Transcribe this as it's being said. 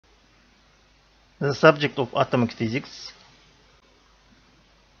The subject of atomic physics,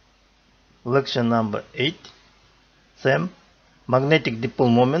 lecture number 8, theme, magnetic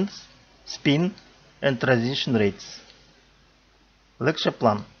dipole moments, spin and transition rates. Lecture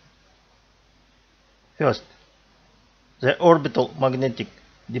plan. First, the orbital magnetic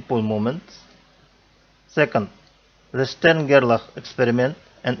dipole moments. Second, the Stern-Gerlach experiment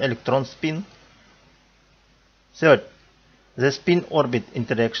and electron spin. Third, the spin-orbit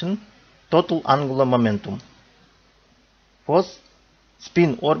interaction, total angular momentum. Fourth,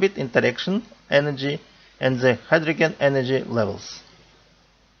 spin-orbit interaction, energy, and the hydrogen energy levels.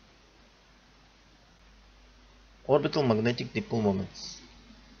 Orbital magnetic dipole moments.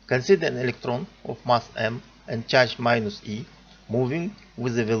 Consider an electron of mass m and charge minus e moving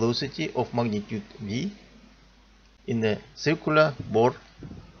with a velocity of magnitude v in a circular Bohr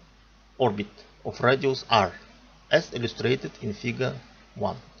orbit of radius r, as illustrated in figure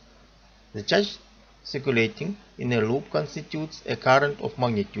 1. The charge circulating in a loop constitutes a current of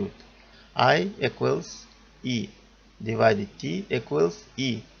magnitude I equals E divided T equals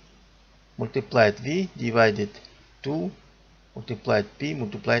E multiplied V divided 2 multiplied P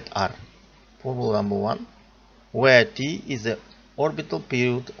multiplied R. Formula number 1, where T is the orbital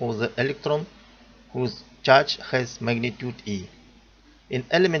period of the electron whose charge has magnitude E. In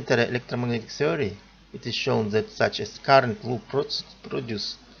elementary electromagnetic theory, it is shown that such a current loop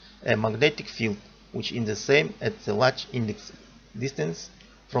produces a magnetic field which is the same at the large index distance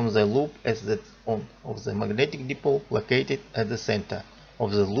from the loop as that of the magnetic dipole located at the center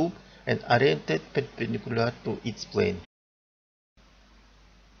of the loop and oriented perpendicular to its plane.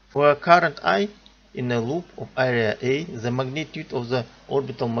 For a current I in a loop of area A, the magnitude of the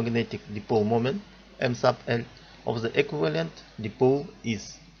orbital magnetic dipole moment m sub L of the equivalent dipole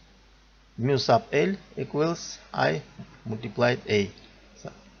is mu sub L equals I multiplied A.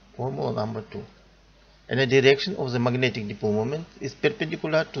 Formula number 2. And the direction of the magnetic dipole moment is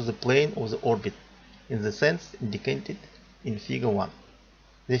perpendicular to the plane of the orbit in the sense indicated in figure 1.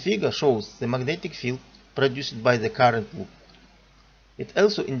 The figure shows the magnetic field produced by the current loop. It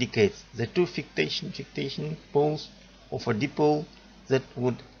also indicates the two fictation poles of a dipole that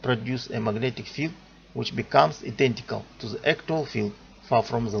would produce a magnetic field which becomes identical to the actual field far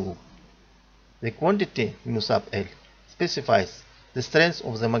from the loop. The quantity mu sub L specifies the strength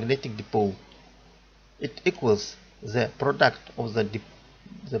of the magnetic dipole. It equals the product of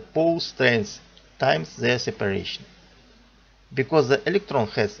the pole strengths times their separation. Because the electron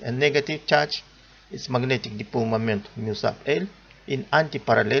has a negative charge, its magnetic dipole moment mu sub L is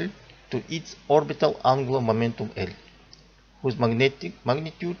antiparallel to its orbital angular momentum L, whose magnetic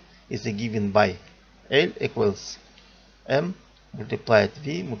magnitude is given by L equals m multiplied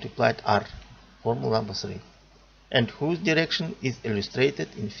v multiplied r, formula number 3, and whose direction is illustrated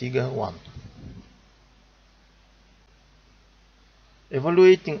in figure 1.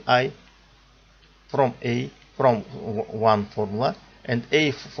 Evaluating I from one formula and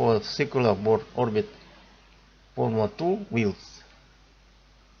A for circular Bohr orbit formula 2 yields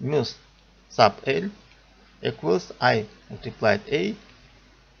mu sub L equals I multiplied A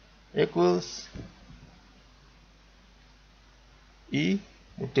equals E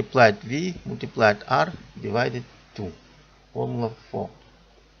multiplied V multiplied R divided 2, formula 4.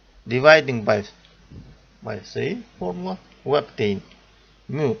 Dividing by 3 formula, we obtain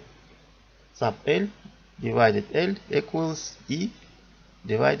mu sub L divided L equals E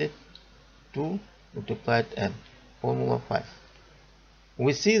divided 2 multiplied M, formula 5.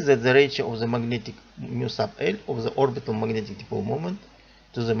 We see that the ratio of the magnetic mu sub L of the orbital magnetic dipole moment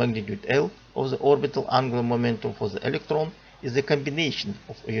to the magnitude L of the orbital angular momentum for the electron is a combination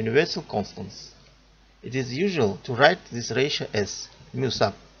of universal constants. It is usual to write this ratio as mu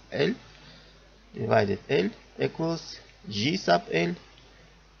sub L divided L equals G sub L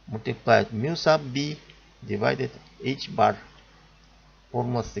multiplied mu sub B divided H bar,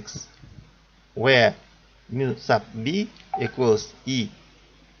 formula 6, where mu sub B equals E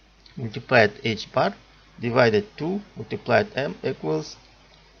multiplied H bar divided 2 multiplied M equals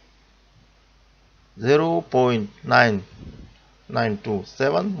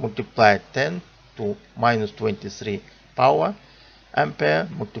 0.9927 multiplied 10 to minus 23 power ampere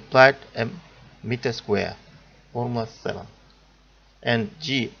multiplied m meter square, formula 7, and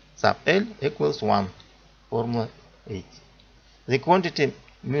G sub L equals 1, formula 8. The quantity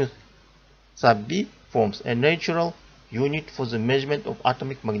mu sub B forms a natural unit for the measurement of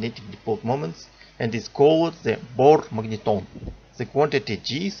atomic magnetic dipole moments and is called the Bohr magneton. The quantity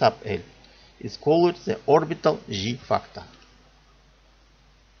G sub L is called the orbital G factor.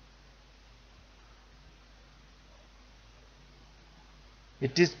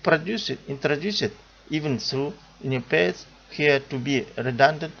 It is introduced even through unipaires here to be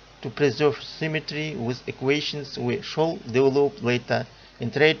redundant to preserve symmetry with equations we shall develop later in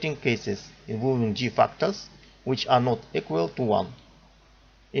iterating cases involving g factors which are not equal to 1.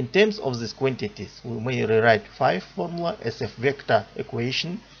 In terms of these quantities, we may rewrite phi formula as a vector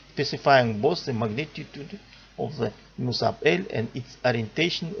equation specifying both the magnitude of the mu sub L and its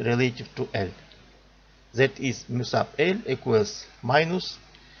orientation relative to L. That is, mu sub L equals minus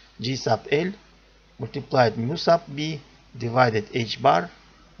g sub L multiplied mu sub B divided h bar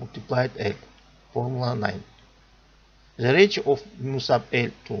multiplied L. Formula 9. The ratio of mu sub L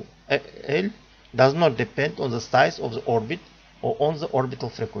to L does not depend on the size of the orbit or on the orbital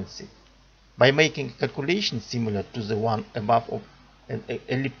frequency. By making a calculation similar to the one above of an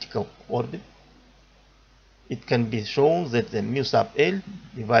elliptical orbit, it can be shown that the mu sub L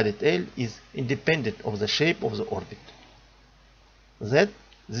divided L is independent of the shape of the orbit. That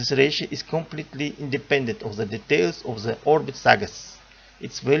this ratio is completely independent of the details of the orbit sagas.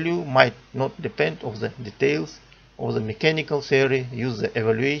 Its value might not depend on the details of the mechanical theory used to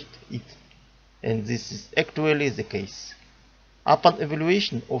evaluate it, and this is actually the case. Upon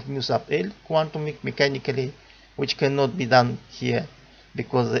evaluation of mu sub L quantum mechanically, which cannot be done here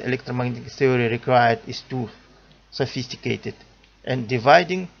because the electromagnetic theory required is too sophisticated, and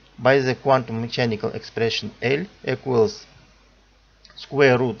dividing by the quantum mechanical expression L equals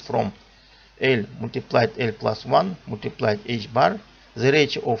square root from L multiplied L plus 1 multiplied h bar, the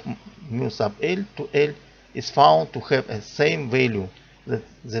ratio of mu sub L to L is found to have the same value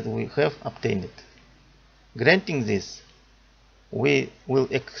that we have obtained. Granting this, we will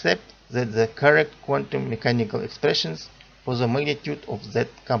accept that the correct quantum mechanical expressions for the magnitude of z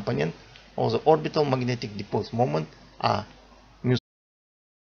component of the orbital magnetic dipole moment are mu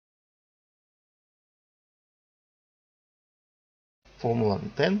formula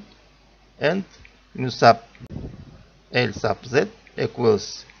 10 and mu sub L sub z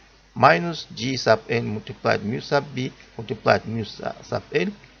equals minus g sub n multiplied mu sub b multiplied mu sub L,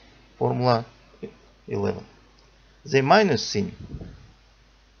 formula 11. The minus sign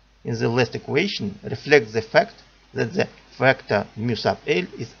in the last equation reflects the fact that the vector mu sub L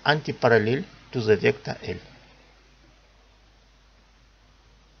is antiparallel to the vector L.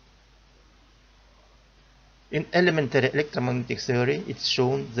 In elementary electromagnetic theory, it's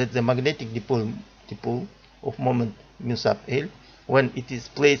shown that the magnetic dipole of moment mu sub L, when it is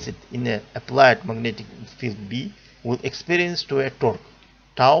placed in an applied magnetic field B, will experience to a torque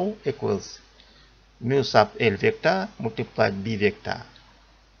tau equals mu sub L vector multiplied B vector,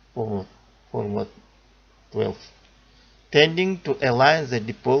 formula 12, tending to align the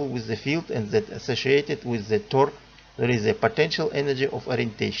dipole with the field, and that associated with the torque there is a potential energy of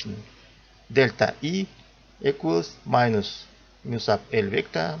orientation delta E equals minus mu sub L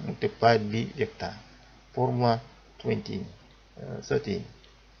vector multiplied B vector, formula 13.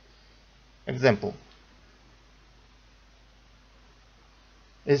 Example.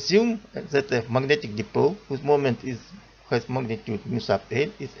 Assume that the magnetic dipole whose moment has magnitude mu sub L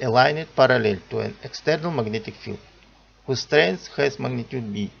is aligned parallel to an external magnetic field whose strength has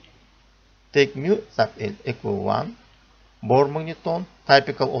magnitude B. Take mu sub L equal 1, Bohr magneton,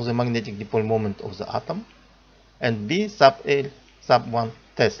 typical of the magnetic dipole moment of the atom, and B sub L sub 1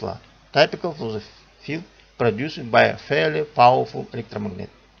 Tesla, typical of the field produced by a fairly powerful electromagnet.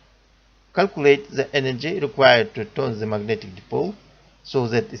 Calculate the energy required to turn the magnetic dipole so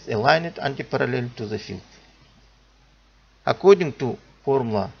that it's aligned antiparallel to the field. According to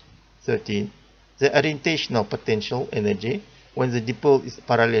formula 13, the orientational potential energy when the dipole is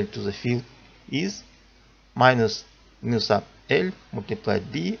parallel to the field is minus mu sub L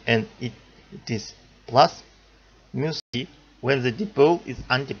multiplied B, and it is plus mu C when the dipole is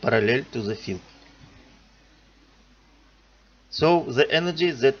antiparallel to the field. So the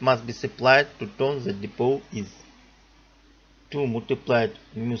energy that must be supplied to turn the dipole is 2 multiplied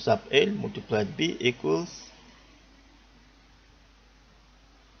mu sub L multiplied B equals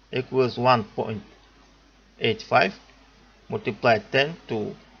 1.85 multiplied 10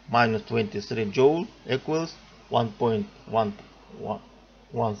 to minus 23 joule equals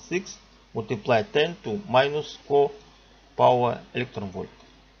 1.116 multiplied 10 to minus 4 power electron volt.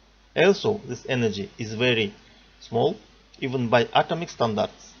 Also, this energy is very small. Even by atomic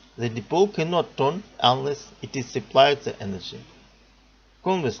standards, the dipole cannot turn unless it is supplied the energy.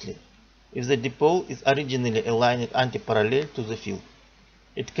 Conversely, if the dipole is originally aligned antiparallel to the field,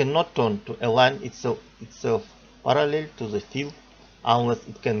 it cannot turn to align itself parallel to the field unless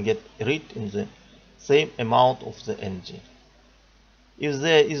it can get rid of the same amount of the energy. If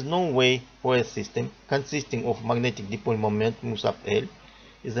there is no way for a system consisting of magnetic dipole moment mu sub L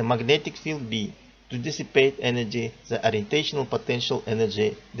is the magnetic field B. To dissipate energy, the orientational potential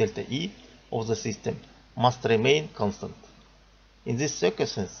energy delta E of the system must remain constant. In this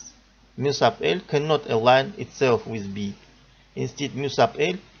circumstance, mu sub L cannot align itself with B. Instead, mu sub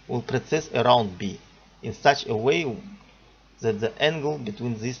L will precess around B in such a way that the angle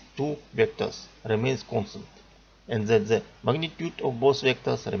between these two vectors remains constant, and that the magnitude of both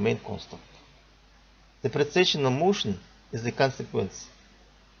vectors remain constant. The precessional motion is the consequence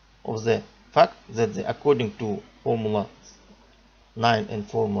of the fact that according to Formula 9 and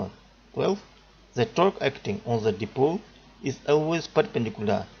Formula 12, the torque acting on the dipole is always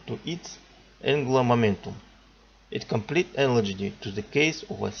perpendicular to its angular momentum, a complete analogy to the case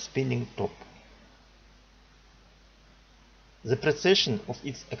of a spinning top. The precession of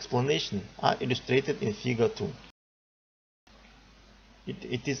its explanation are illustrated in Figure 2.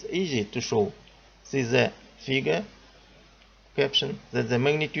 It is easy to show, see the figure caption, that the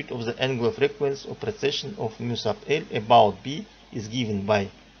magnitude of the angular frequency of precession of mu sub L about B is given by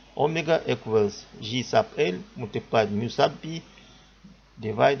omega equals G sub L multiplied mu sub B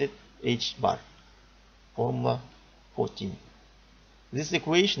divided H bar, formula 14. This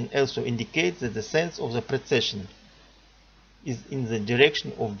equation also indicates that the sense of the precession is in the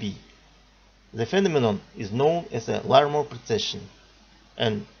direction of B. The phenomenon is known as a Larmor precession,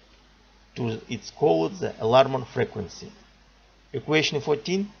 and to its called the Larmor frequency. Equation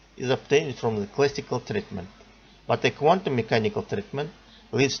 14 is obtained from the classical treatment, but a quantum mechanical treatment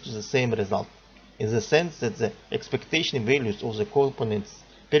leads to the same result, in the sense that the expectation values of the components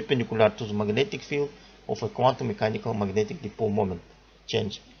perpendicular to the magnetic field of a quantum mechanical magnetic dipole moment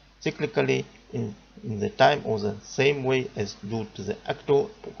change cyclically in the time of the same way as do to the actual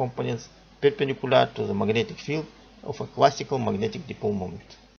components perpendicular to the magnetic field of a classical magnetic dipole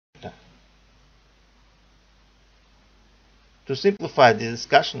moment. To simplify the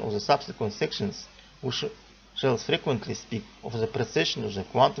discussion of the subsequent sections, we shall frequently speak of the precession of the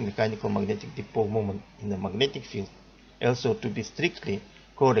quantum mechanical magnetic dipole moment in the magnetic field. Also, to be strictly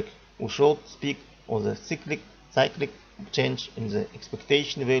correct, we shall speak of the cyclic change in the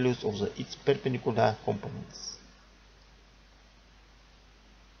expectation values of its perpendicular components.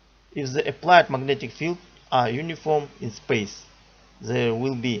 If the applied magnetic fields are uniform in space, there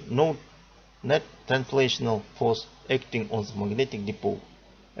will be no net translational force acting on the magnetic dipole.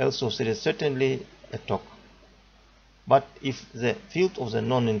 Also, there is certainly a torque. But if the field of the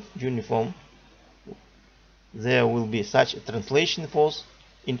non-uniform, there will be such a translation force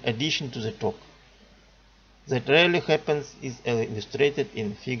in addition to the torque. That rarely happens is illustrated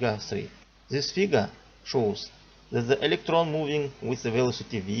in Figure 3. This figure shows that the electron moving with the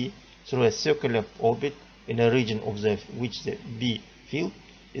velocity v through a circular orbit in a region of which the B field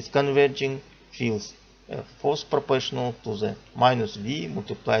is converging feels a force proportional to the minus v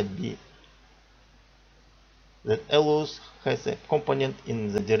multiplied b. That always has a component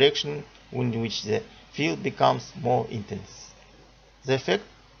in the direction in which the field becomes more intense. The effect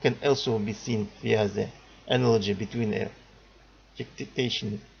can also be seen via the analogy between a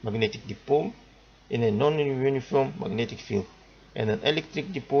excitation magnetic dipole in a non-uniform magnetic field and an electric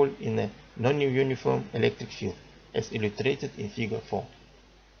dipole in a non-uniform electric field, as illustrated in Figure 4.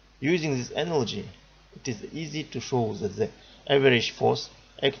 Using this analogy, it is easy to show that the average force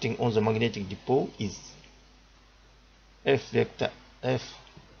acting on the magnetic dipole is F vector F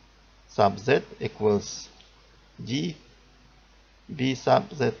sub z equals d b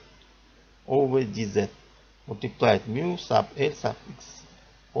sub z over dz multiplied mu sub L sub x,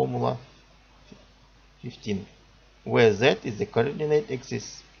 formula 15, where z is the coordinate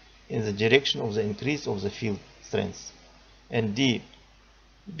axis in the direction of the increase of the field strength, and d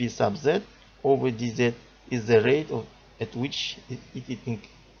b sub z over dz is the rate at which it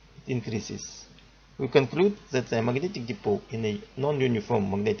increases. We conclude that the magnetic dipole in a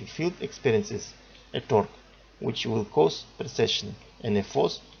non-uniform magnetic field experiences a torque which will cause precession and a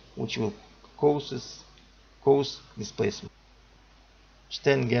force which will cause displacement.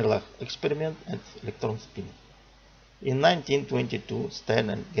 Stern-Gerlach experiment and electron spin. In 1922, Stern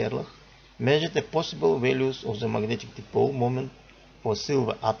and Gerlach measured the possible values of the magnetic dipole moment for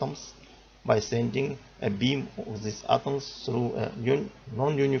silver atoms by sending a beam of these atoms through a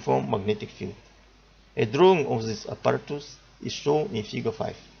non-uniform magnetic field. A drawing of this apparatus is shown in Figure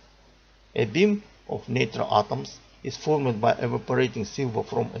 5. A beam of neutral atoms is formed by evaporating silver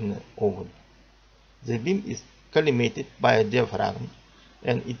from an oven. The beam is collimated by a diaphragm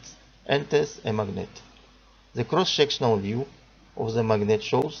and it enters a magnet. The cross-sectional view of the magnet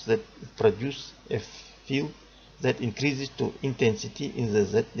shows that it produces a field that increases to intensity in the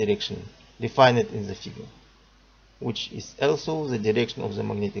z direction, defined in the figure. which is also the direction of the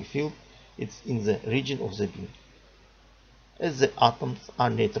magnetic field, is in the region of the beam. As the atoms are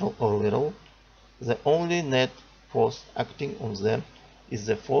neutral overall, the only net force acting on them is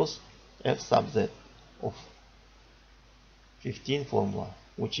the force F sub z of 15 formula,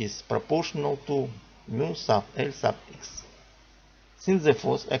 which is proportional to mu sub L sub x. Since the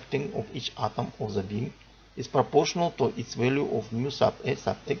force acting of each atom of the beam is proportional to its value of mu sub L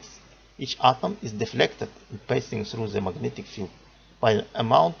sub x, each atom is deflected in passing through the magnetic field by an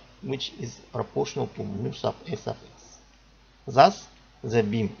amount which is proportional to mu sub L sub x. Thus, the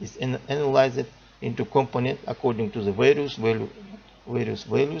beam is analyzed into components according to the various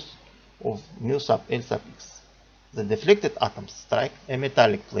values of mu sub L sub x. The deflected atoms strike a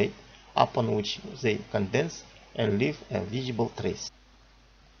metallic plate upon which they condense and leave a visible trace.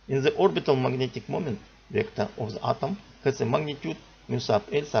 In the orbital magnetic moment vector of the atom has a magnitude mu sub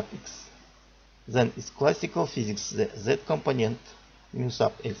L sub x. Then in classical physics the z component mu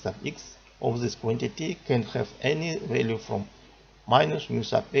sub L sub x of this quantity can have any value from minus mu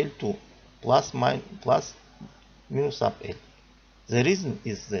sub L to plus mu sub L. The reason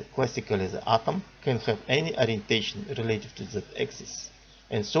is that classically the atom can have any orientation relative to the axis,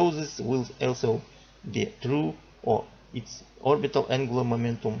 and so this will also be true of its orbital angular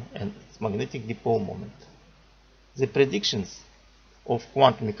momentum and its magnetic dipole moment. The predictions of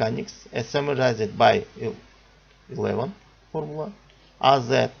quantum mechanics, as summarized by 11 formula, are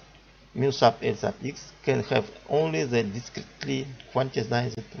that mu sub L sub x can have only the discretely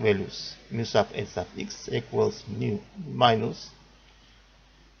quantized values. Mu sub L sub x equals mu minus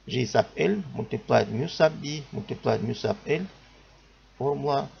G sub L multiplied mu sub B multiplied mu sub L,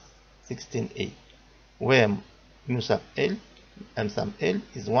 formula 16a, where mu sub L, m sub L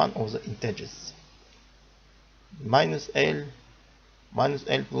is one of the integers. Minus L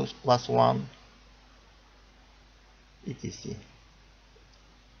plus 1, etc.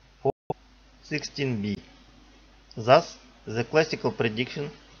 16b. Thus, the classical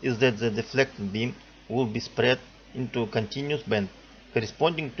prediction is that the deflected beam will be spread into a continuous band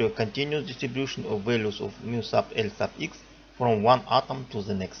corresponding to a continuous distribution of values of mu sub L sub x from one atom to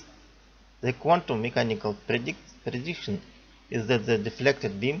the next. The quantum mechanical prediction is that the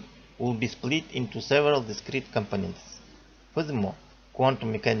deflected beam will be split into several discrete components. Furthermore,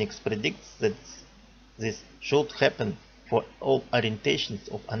 quantum mechanics predicts that this should happen for all orientations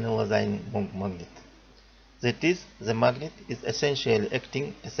of analyzing magnet. That is, the magnet is essentially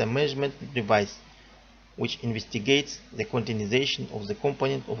acting as a measurement device which investigates the quantization of the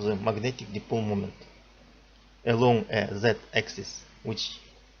component of the magnetic dipole moment along a z-axis, which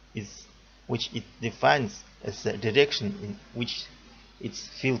it defines as the direction in which its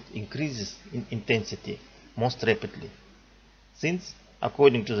field increases in intensity most rapidly. Since,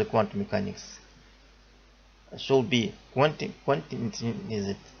 according to the quantum mechanics, should be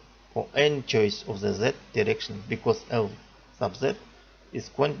quantized for any choice of the z direction, because L sub z is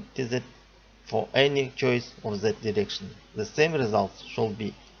quantized for any choice of that direction. The same results shall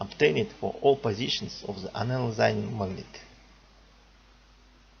be obtained for all positions of the analyzing magnet.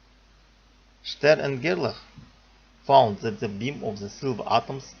 Stern and Gerlach found that the beam of the silver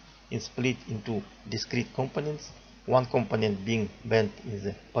atoms is split into discrete components, one component being bent in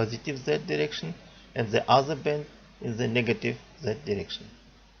the positive z direction and the other bent in the negative z direction.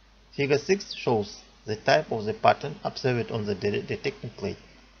 Figure 6 shows the type of the pattern observed on the detecting plate.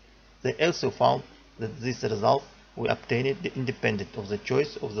 They also found that these results were obtained independent of the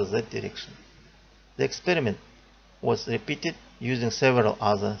choice of the z direction. The experiment was repeated using several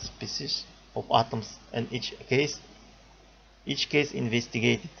other species of atoms, and each case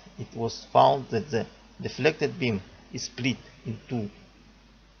investigated, it was found that the deflected beam is split into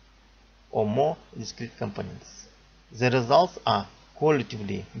or more discrete components. The results are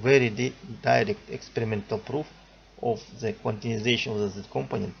qualitatively very direct experimental proof of the quantization of the z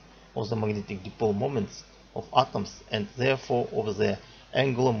component of the magnetic dipole moments of atoms and therefore of their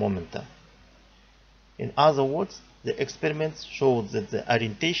angular momenta. In other words, the experiments showed that the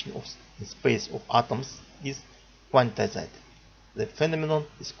orientation of space of atoms is quantized. The phenomenon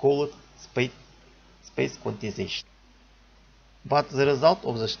is called space quantization. But the results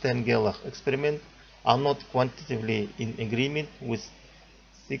of the Stern-Gerlach experiment are not quantitatively in agreement with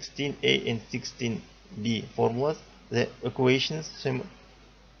 16a and 16b formulas, the equations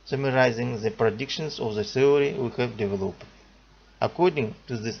summarizing the predictions of the theory we have developed. According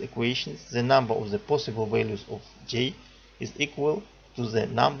to these equations, the number of the possible values of J is equal to the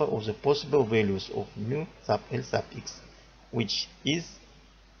number of the possible values of mu sub L sub x, which is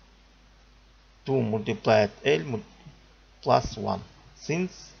 2 multiplied L plus 1,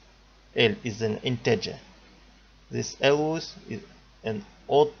 since L is an integer. This always is an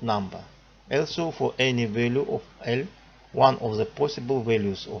odd number. Also, for any value of L, one of the possible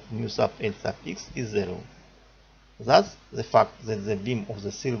values of mu sub L sub x is 0. Thus, the fact that the beam of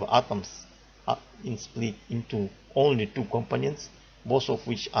the silver atoms is split into only two components, both of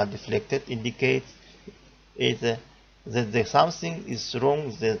which are deflected, indicates either that something is wrong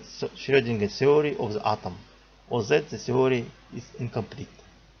with the Schrödinger theory of the atom, or that the theory is incomplete.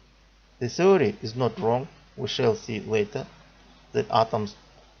 The theory is not wrong. We shall see later that atoms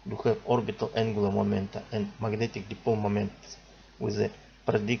do have orbital angular momenta and magnetic dipole moments with the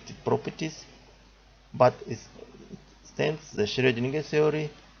predicted properties, but it stands the Schrödinger theory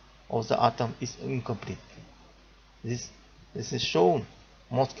of the atom is incomplete. This is shown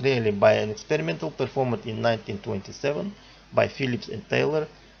most clearly by an experimental performed in 1927 by Phillips and Taylor,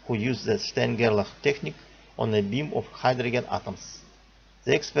 who used the Stern-Gerlach technique on a beam of hydrogen atoms.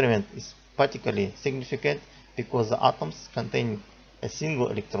 The experiment is particularly significant because the atoms contain a single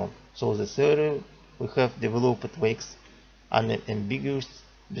electron, so the theory we have developed makes unambiguous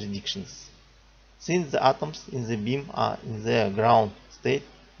predictions. Since the atoms in the beam are in their ground state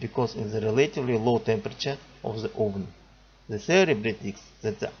because in the relatively low temperature of the oven, the theory predicts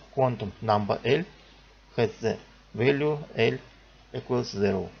that the quantum number L has the value L equals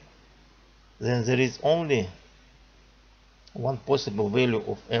 0. Then there is only one possible value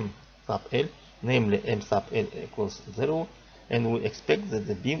of m sub L, namely m sub L equals 0, and we expect that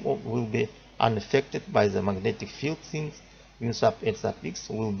the beam will be unaffected by the magnetic field since mu sub L sub x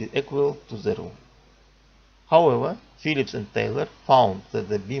will be equal to 0. However, Phillips and Taylor found that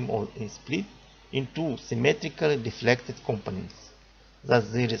the beam is split into symmetrically deflected components. Thus,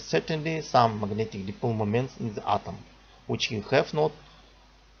 there is certainly some magnetic dipole moments in the atom, which he have not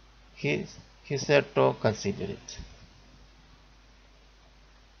hitherto considered.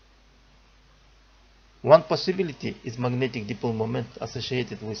 One possibility is magnetic dipole moment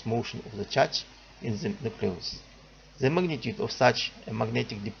associated with motion of the charge in the nucleus. The magnitude of such a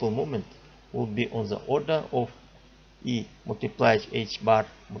magnetic dipole moment will be on the order of E multiplied h bar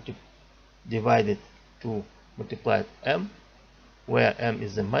divided to multiplied m, where m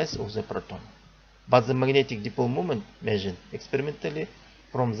is the mass of the proton. But the magnetic dipole moment measured experimentally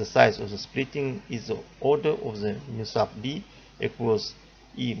from the size of the splitting is the order of the mu sub b equals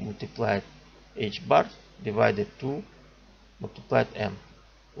E multiplied h bar divided to multiplied m,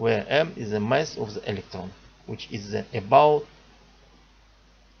 where m is the mass of the electron, which is about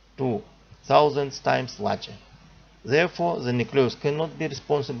 2,000 times larger. Therefore, the nucleus cannot be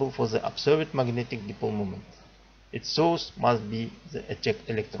responsible for the observed magnetic dipole moment. Its source must be the eject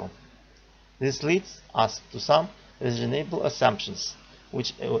electron. This leads us to some reasonable assumptions,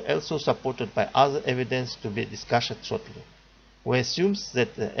 which are also supported by other evidence to be discussed shortly. We assume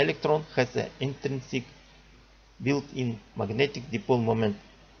that the electron has an intrinsic built-in magnetic dipole moment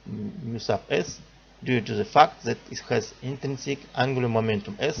mu sub s due to the fact that it has intrinsic angular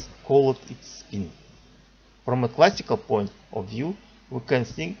momentum s called its spin. From a classical point of view, we can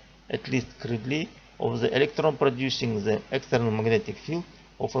think, at least crudely, of the electron producing the external magnetic field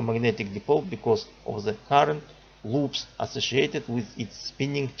of a magnetic dipole because of the current loops associated with its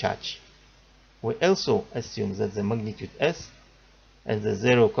spinning charge. We also assume that the magnitude s and the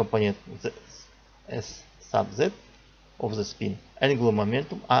zero component s sub z of the spin angular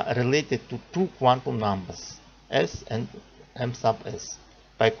momentum are related to two quantum numbers, s and m sub s,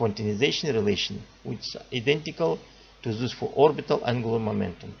 by quantization relation, which are identical to those for orbital angular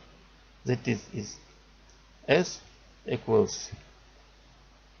momentum. That is s equals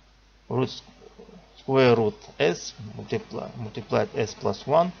square root s multiplied s plus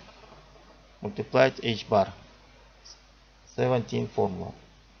 1 multiplied h bar 17 formula,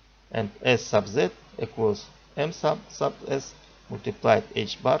 and s sub z equals m sub s multiplied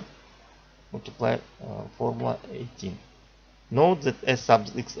h bar multiplied formula 18. Note that s sub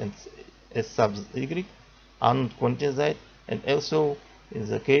x and s sub y are not quantized, and also in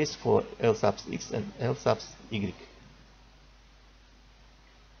the case for L sub x and L sub y.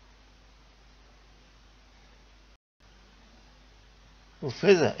 We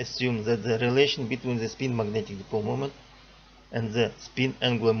further assume that the relation between the spin magnetic dipole moment and the spin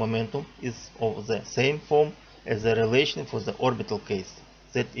angular momentum is of the same form as the relation for the orbital case.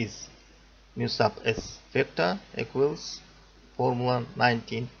 That is, mu sub s vector equals formula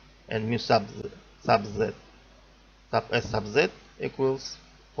 19, and mu sub z sub s sub z equals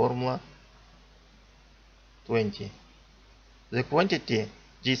formula 20. The quantity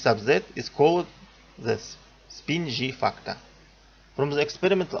g sub z is called the spin g factor. From the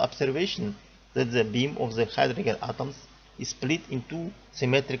experimental observation that the beam of the hydrogen atoms is split into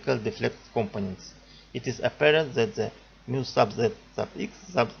symmetrical deflected components, it is apparent that the mu sub z sub x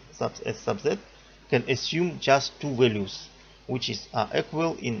sub s sub z can assume just two values, which are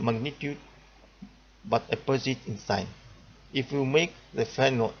equal in magnitude but opposite in sign. If we make the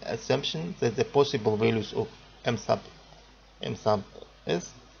final assumption that the possible values of m sub s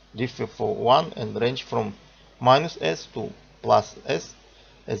differ for 1 and range from minus s to plus s,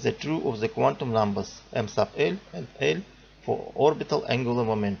 as the true of the quantum numbers m sub l and l for orbital angular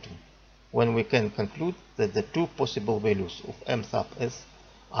momentum, when we can conclude that the two possible values of m sub s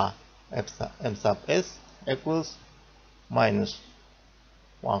are m sub s equals minus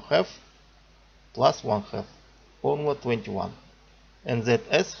 1/2 plus 1/2, formula 21, and that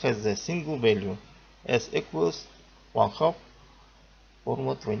s has a single value, s equals 1/2,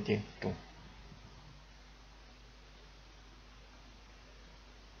 formula 22.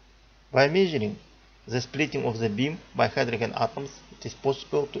 By measuring the splitting of the beam by hydrogen atoms, it is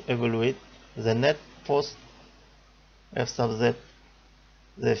possible to evaluate the net force F sub z,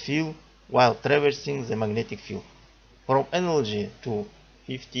 the field, while traversing the magnetic field. From analogy to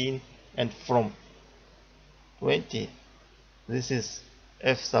 15 and from 20, this is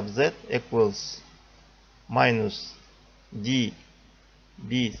F sub z equals minus d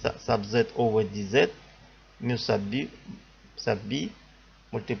b sub z over dz mu sub b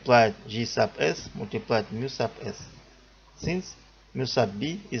multiplied g sub s multiplied mu sub s. Since mu sub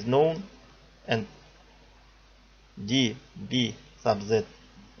b is known and db sub z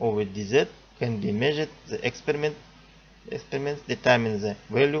over dz can be measured, the experiments determine the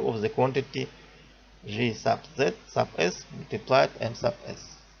value of the quantity g sub z sub s multiplied m sub s.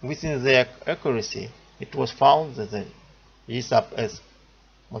 Within their accuracy, it was found that the g sub s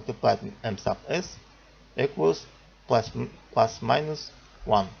multiplied m sub s equals plus minus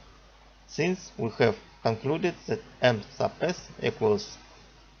 1, since we have concluded that m sub s equals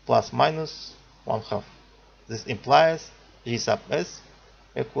plus minus 1/2. This implies g sub s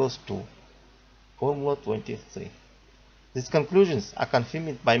equals 2, formula 23. These conclusions are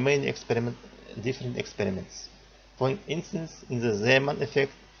confirmed by many different experiments. For instance, in the Zeeman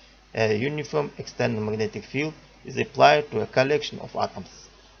effect, a uniform external magnetic field is applied to a collection of atoms,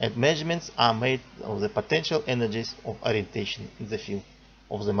 and measurements are made of the potential energies of orientation in the field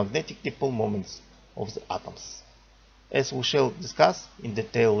of the magnetic dipole moments of the atoms. As we shall discuss in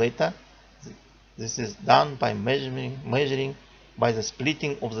detail later, this is done by measuring by the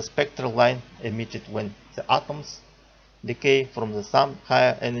splitting of the spectral line emitted when the atoms decay from some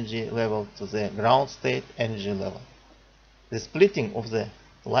higher energy level to the ground state energy level. The splitting of the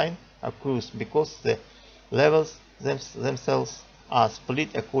line occurs because the levels themselves are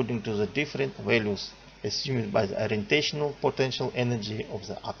split according to the different values assumed by the orientational potential energy of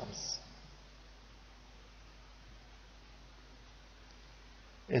the atoms.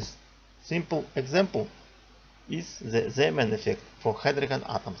 A simple example is the Zeeman effect for hydrogen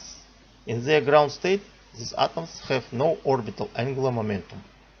atoms. In their ground state, these atoms have no orbital angular momentum,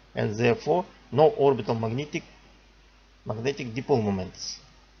 and therefore no orbital magnetic dipole moments.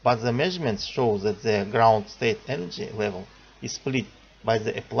 But the measurements show that their ground state energy level is split by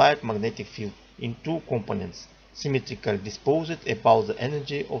the applied magnetic field in two components, symmetrically disposed about the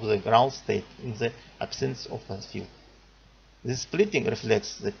energy of the ground state in the absence of a field. This splitting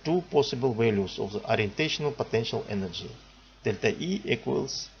reflects the two possible values of the orientational potential energy. Delta E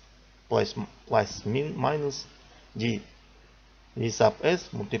equals plus minus d sub s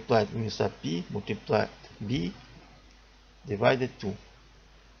multiplied mu sub p multiplied b divided 2,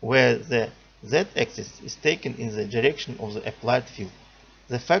 where the z-axis is taken in the direction of the applied field.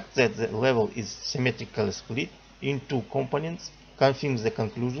 The fact that the level is symmetrically split in two components confirms the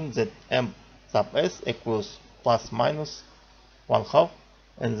conclusion that m sub s equals plus minus 1/2,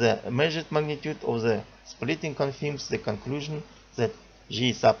 and the measured magnitude of the splitting confirms the conclusion that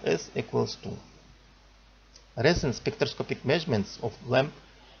g sub s equals 2. Recent spectroscopic measurements of lamp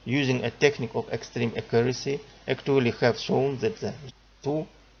using a technique of extreme accuracy actually have shown that the 2.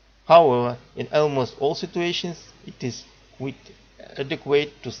 However, in almost all situations, it is quite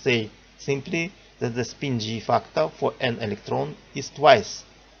adequate to say simply that the spin g factor for an electron is twice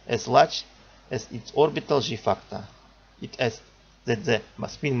as large as its orbital g factor. It is that the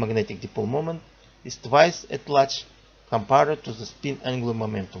spin magnetic dipole moment is twice as large compared to the spin angular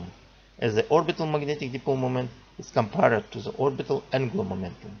momentum, as the orbital magnetic dipole moment is compared to the orbital angular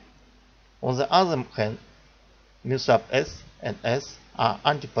momentum. On the other hand, mu sub s and s are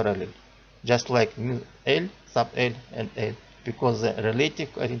antiparallel, just like mu L sub L and L, because the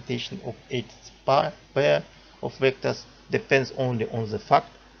relative orientation of each pair of vectors depends only on the fact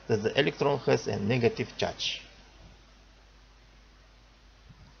that the electron has a negative charge.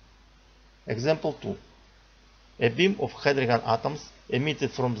 Example 2. A beam of hydrogen atoms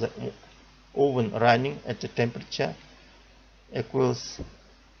emitted from the oven running at a temperature equals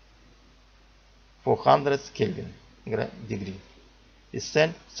 400 Kelvin degree is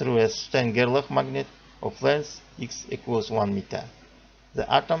sent through a Stein-Gerlach magnet of length x equals 1 meter.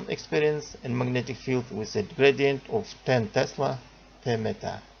 The atom experiences a magnetic field with a gradient of 10 Tesla per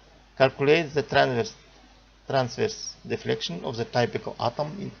meter. Calculate the transverse deflection of the typical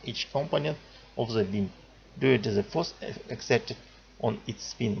atom in each component of the beam due to the force exerted on its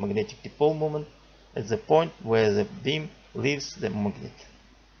spin magnetic dipole moment at the point where the beam leaves the magnet.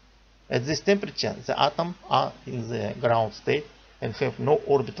 At this temperature, the atoms are in the ground state and have no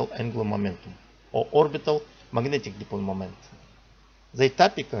orbital angular momentum or orbital magnetic dipole moment. They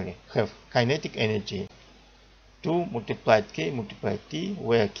typically have kinetic energy 2 multiplied k multiplied t,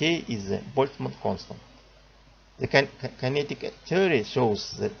 where k is the Boltzmann constant. The kinetic theory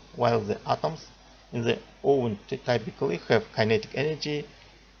shows that while the atoms in the oven typically have kinetic energy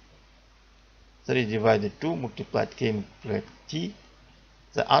 3 divided 2 multiplied k multiplied t,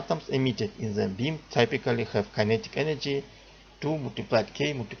 the atoms emitted in the beam typically have kinetic energy 2 multiplied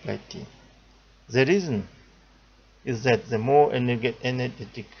k multiplied t. The reason is that the more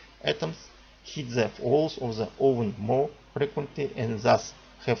energetic atoms hit the walls of the oven more frequently and thus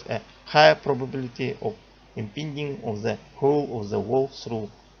have a higher probability of impinging on the hole of the wall through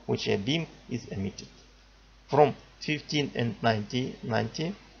which a beam is emitted. From 15 and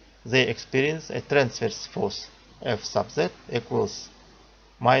 90, they experience a transverse force F sub z equals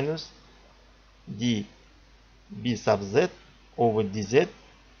minus dB sub z over dz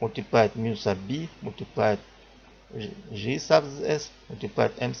multiplied mu sub b multiplied g sub s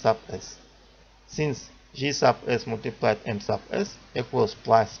multiplied m sub s. Since g sub s multiplied m sub s equals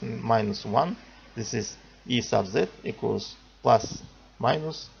plus minus 1, this is E sub z equals plus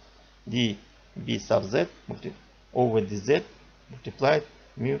minus dB sub z over dz multiplied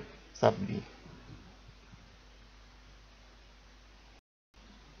mu sub b.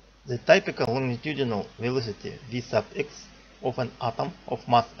 The typical longitudinal velocity v sub x of an atom of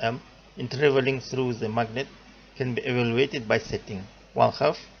mass m in traveling through the magnet can be evaluated by setting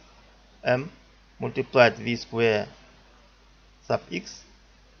 1/2 m multiplied v square sub x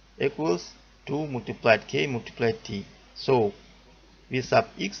equals 2 multiplied k multiplied t. So v sub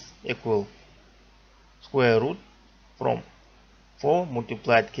x equal square root from 4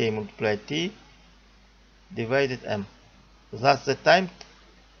 multiplied k multiplied t divided m. Thus the time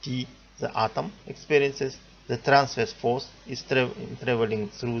t the atom experiences the transverse force is traveling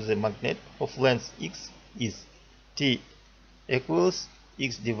through the magnet of length x is t equals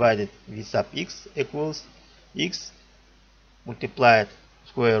x divided v sub x equals x multiplied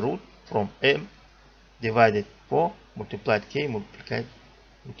square root from m divided 4 multiplied k multiplied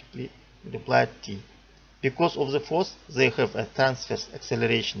t. Because of the force, they have a transverse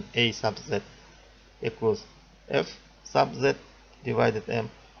acceleration a sub z equals f sub z divided m,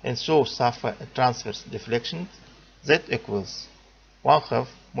 and so suffer a transverse deflection z equals 1/2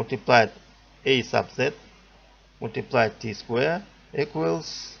 multiplied a sub z multiplied t square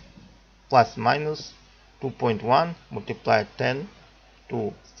equals plus minus 2.1 multiplied 10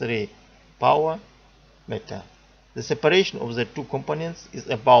 to 3 power meter. The separation of the two components is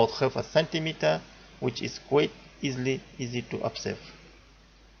about 1/2 centimeter, which is quite easy to observe.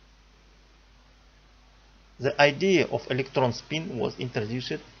 The idea of electron spin was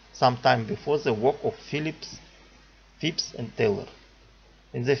introduced sometime before the work of Phipps and Taylor.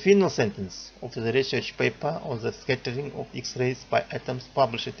 In the final sentence of the research paper on the scattering of X-rays by atoms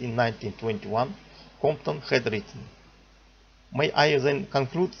published in 1921, Compton had written, "May I then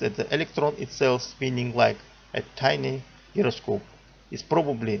conclude that the electron itself spinning like a tiny gyroscope is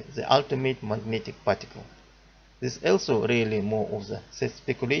probably the ultimate magnetic particle. This is also really more of the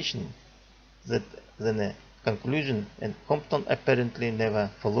speculation than a conclusion, and Compton apparently never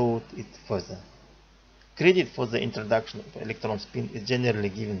followed it further." Credit for the introduction of electron spin is generally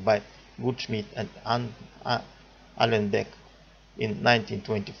given by Goodschmidt and Allenbeck in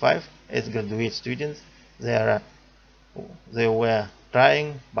 1925. As graduate students, they were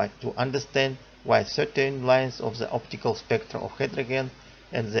trying to understand why certain lines of the optical spectra of hydrogen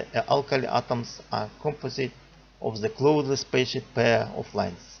and the alkali atoms are composite of the closely spaced pair of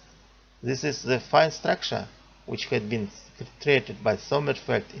lines. This is the fine structure which had been treated by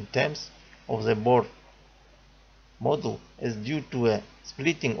Sommerfeld in terms of the Bohr model as due to a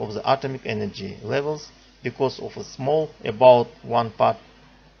splitting of the atomic energy levels because of a small, about 1 part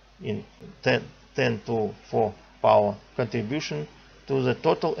in 10 to 4 power contribution to the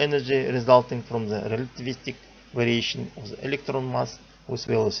total energy resulting from the relativistic variation of the electron mass with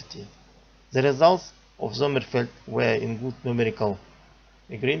velocity. The results of Sommerfeld were in good numerical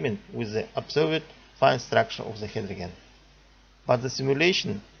agreement with the observed fine structure of the hydrogen. But the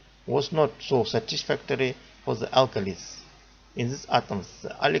simulation was not so satisfactory for the alkalis. In these atoms,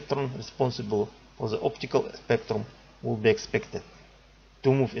 the electron responsible for the optical spectrum would be expected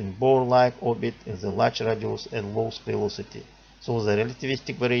to move in Bohr-like orbit in the large radius and low velocity, so the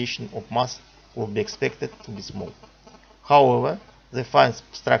relativistic variation of mass would be expected to be small. However, the fine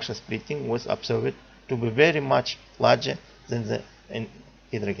structure splitting was observed to be very much larger than the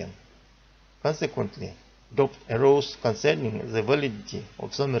hydrogen. Consequently, doubt arose concerning the validity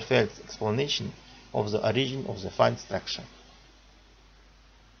of Sommerfeld's explanation of the origin of the fine structure.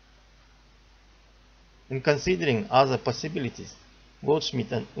 In considering other possibilities,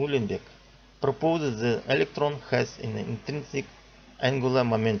 Goldschmidt and Uhlenbeck proposed that the electron has an intrinsic angular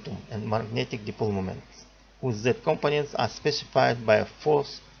momentum and magnetic dipole moment, whose z components are specified by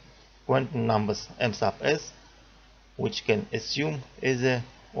force quantum numbers m sub s, which can assume either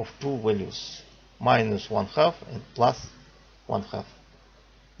of two values, -1/2 and +1/2.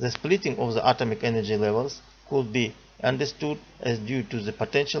 The splitting of the atomic energy levels could be understood as due to the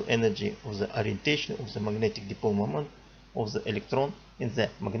potential energy of the orientation of the magnetic dipole moment of the electron in the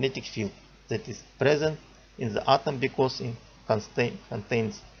magnetic field that is present in the atom because it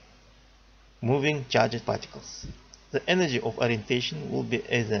contains moving charged particles. The energy of orientation will be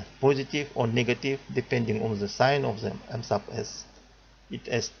either positive or negative depending on the sign of the m sub s. It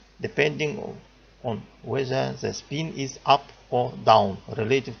is depending on whether the spin is up or down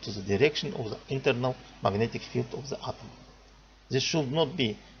relative to the direction of the internal magnetic field of the atom. This should not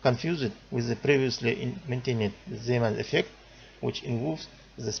be confused with the previously maintained Zeeman effect, which involves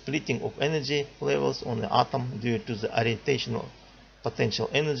the splitting of energy levels on the atom due to the orientational potential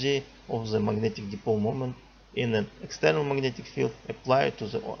energy of the magnetic dipole moment in an external magnetic field applied to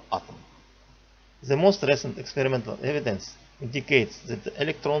the atom. The most recent experimental evidence indicates that the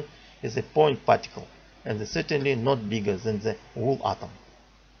electron is a point particle and is certainly not bigger than the whole atom.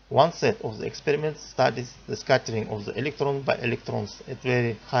 One set of the experiments studies the scattering of the electron by electrons at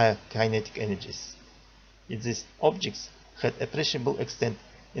very high kinetic energies. These objects had appreciable extent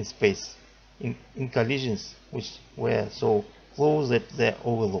in space, in collisions which were so close that they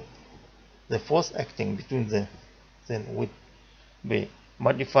overlapped. The force acting between them would be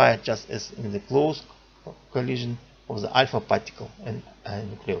modified just as in the close collision of the alpha particle and a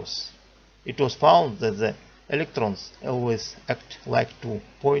nucleus. It was found that the electrons always act like two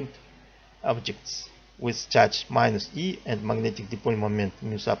point objects with charge -e and magnetic dipole moment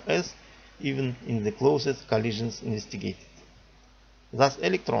mu sub s even in the closest collisions investigated. Thus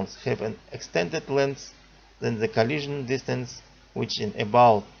electrons have an extended length than the collision distance, which is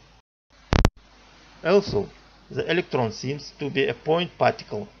about. Also, the electron seems to be a point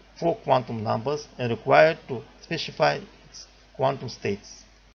particle for quantum numbers and required to specify its quantum states.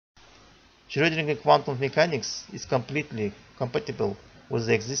 Schrödinger quantum mechanics is completely compatible with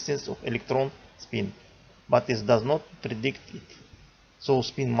the existence of electron spin, but it does not predict it, so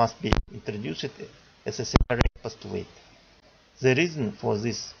spin must be introduced as a separate postulate. The reason for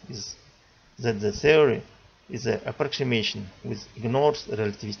this is that the theory is an approximation which ignores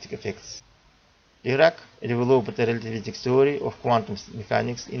relativistic effects. Dirac developed a relativistic theory of quantum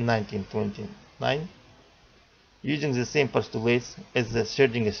mechanics in 1929 using the same postulates as the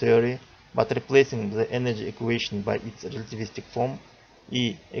Schrödinger theory, but replacing the energy equation by its relativistic form,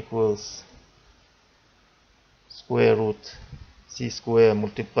 E equals square root c square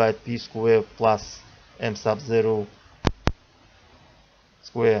multiplied p square plus m sub 0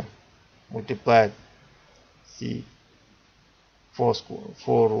 square multiplied c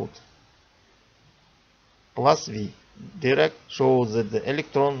 4 root plus v. Dirac shows that the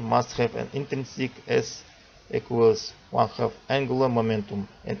electron must have an intrinsic S equals 1/2 angular momentum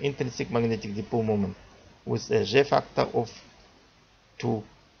and intrinsic magnetic dipole moment with a G factor of 2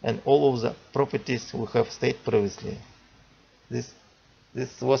 and all of the properties we have stated previously.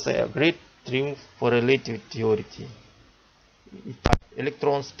 This was a great triumph for relative theory. It had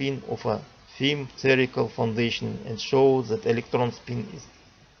electron spin of a firm theoretical foundation and shows that electron spin is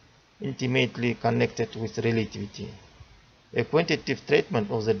intimately connected with relativity. A quantitative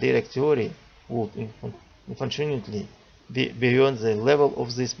treatment of the Dirac theory would unfortunately be beyond the level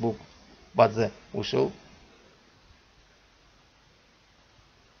of this book, but we shall.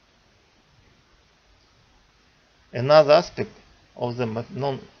 Another aspect of the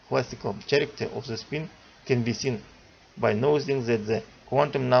non-classical character of the spin can be seen by noting that the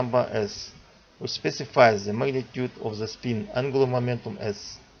quantum number S, which specifies the magnitude of the spin angular momentum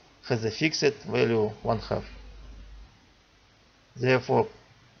S, has a fixed value 1/2. Therefore,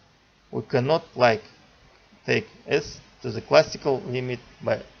 We cannot take S to the classical limit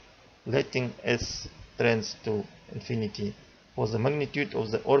by letting S tends to infinity for the magnitude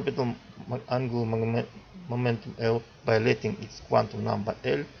of the orbital angular momentum L by letting its quantum number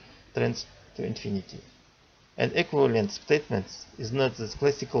L tends to infinity. An equivalent statement is not the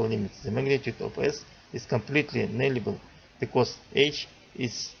classical limit. The magnitude of S is completely nullable because H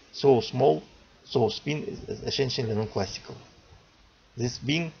is so small, so spin is essentially non-classical. This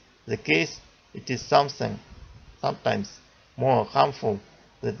being the case, it is sometimes more harmful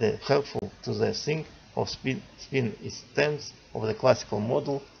than helpful to the think of spin is terms of the classical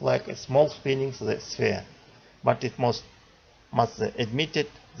model like a small spinning sphere, but it must admit it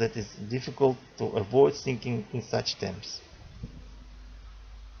that it is difficult to avoid thinking in such terms.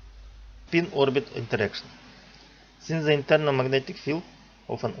 Spin-orbit interaction. Since the internal magnetic field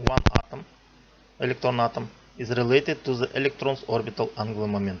of one electron atom is related to the electron's orbital angular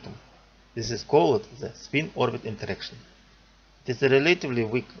momentum, this is called the spin-orbit interaction. It is a relatively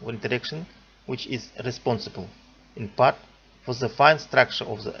weak interaction which is responsible, in part, for the fine structure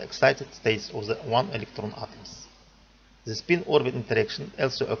of the excited states of the one electron atoms. The spin-orbit interaction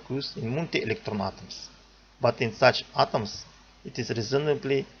also occurs in multi-electron atoms, but in such atoms it is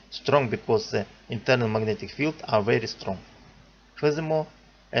reasonably strong because the internal magnetic fields are very strong. Furthermore,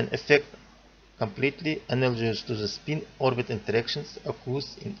 an effect completely analogous to the spin-orbit interactions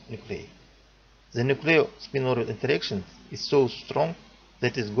occurs in nuclei. The nuclear spin-orbit interaction is so strong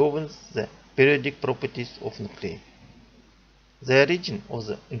that it governs the periodic properties of nuclei. The origin of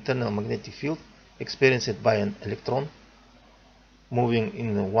the internal magnetic field experienced by an electron moving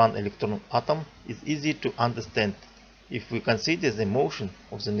in one electron atom is easy to understand if we consider the motion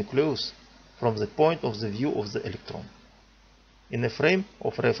of the nucleus from the point of view of the electron. In a frame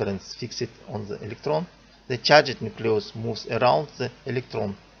of reference fixed on the electron, the charged nucleus moves around the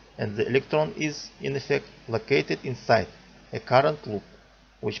electron, and the electron is in effect located inside a current loop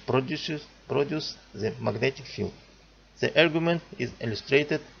which produces the magnetic field. The argument is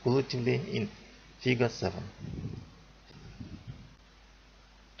illustrated qualitatively in Figure 7.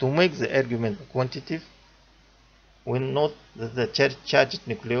 To make the argument quantitative, we note that the charged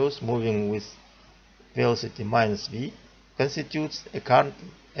nucleus moving with velocity minus v constitutes a current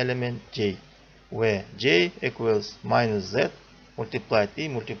element J, where J equals minus Z multiplied E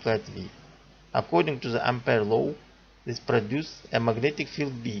multiplied V. According to the Ampere law, this produces a magnetic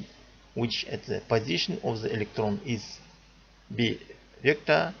field B, which at the position of the electron is B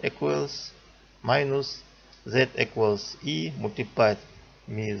vector equals minus Z equals E multiplied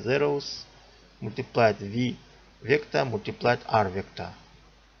mu zeros multiplied V vector multiplied R vector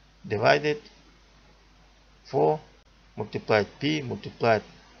divided 4 multiplied P multiplied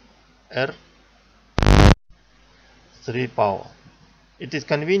R 3 power. It is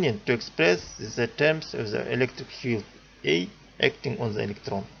convenient to express the terms of the electric field A acting on the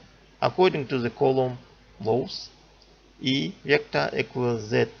electron. According to the Coulomb laws, E vector equals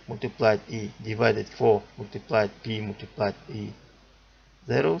Z multiplied E divided 4 multiplied P multiplied E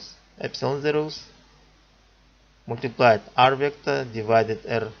zeros epsilon zeros multiplied R vector divided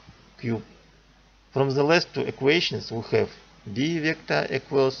R cube. From the last two equations we have B vector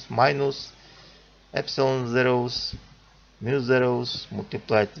equals minus epsilon zeros mu zeros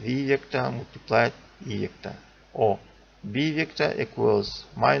multiplied V vector multiplied E vector, or B vector equals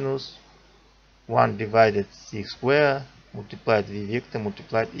minus 1 divided C square multiplied V vector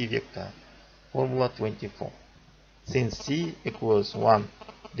multiplied E vector, formula 24. Since C equals 1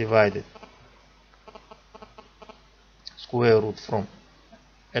 divided square root from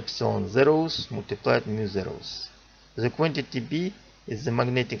epsilon zeros multiplied mu zeros. The quantity B is the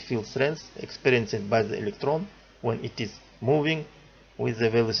magnetic field strength experienced by the electron when it is moving with the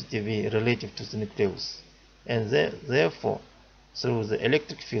velocity v relative to the nucleus, and therefore through the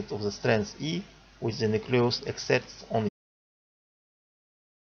electric field of the strength E which the nucleus exerts on